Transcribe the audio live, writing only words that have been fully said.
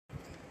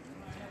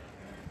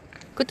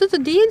Këtë të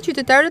diel,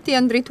 qytetarët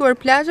janë drejtuar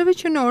plazheve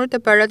qenore të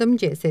para të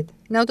mëngjesit.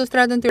 Në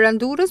autostradën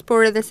Tiranë-Durrës,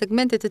 por edhe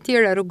segmentet të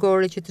tjera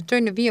rrugore që të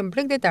çojnë në vijën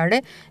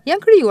bregdetare,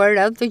 janë krijuar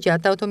radhë të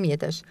gjata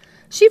automjetësh.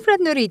 Shifrat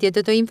në rritje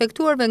të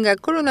infektuarve nga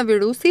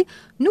koronavirusi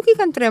nuk i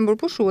kanë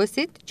trembur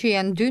pushuesit që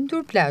janë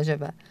dyndur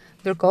plazheve.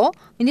 Ndërkohë,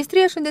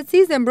 Ministria e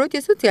Shëndetësisë dhe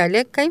Mbrojtjes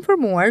Sociale ka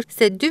informuar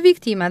se 2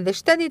 viktima dhe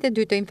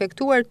 72 të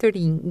infektuar të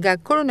rinj nga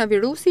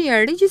koronavirusi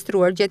janë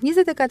regjistruar gjatë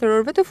 24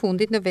 orëve të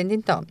fundit në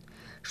vendin tonë.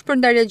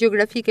 Shpërndarja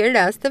gjeografike e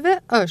rasteve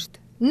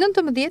është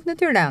 19 në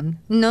Tiranë,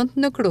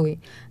 9 në Krujë,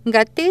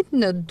 nga 8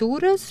 në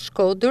Durrës,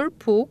 Shkodër,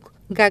 Puk,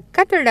 nga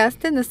 4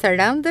 raste në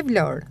Saranë dhe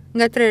Vlorë,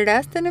 nga 3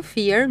 raste në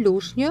Fier,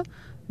 Lushnjë,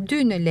 2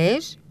 në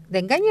Lezhë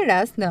dhe nga 1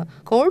 rast në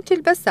Korçë,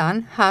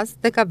 Elbasan, Has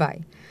dhe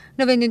Kavaj.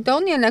 Në vendin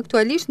tonë janë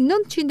aktualisht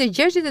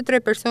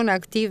 963 persona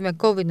aktiv me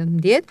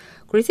COVID-19,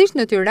 kryesisht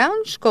në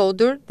Tiranë,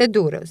 Shkodër dhe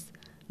Durrës.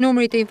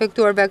 Numri të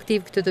infektuarve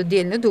aktiv këtë të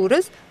diel në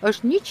Durrës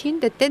është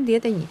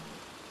 181.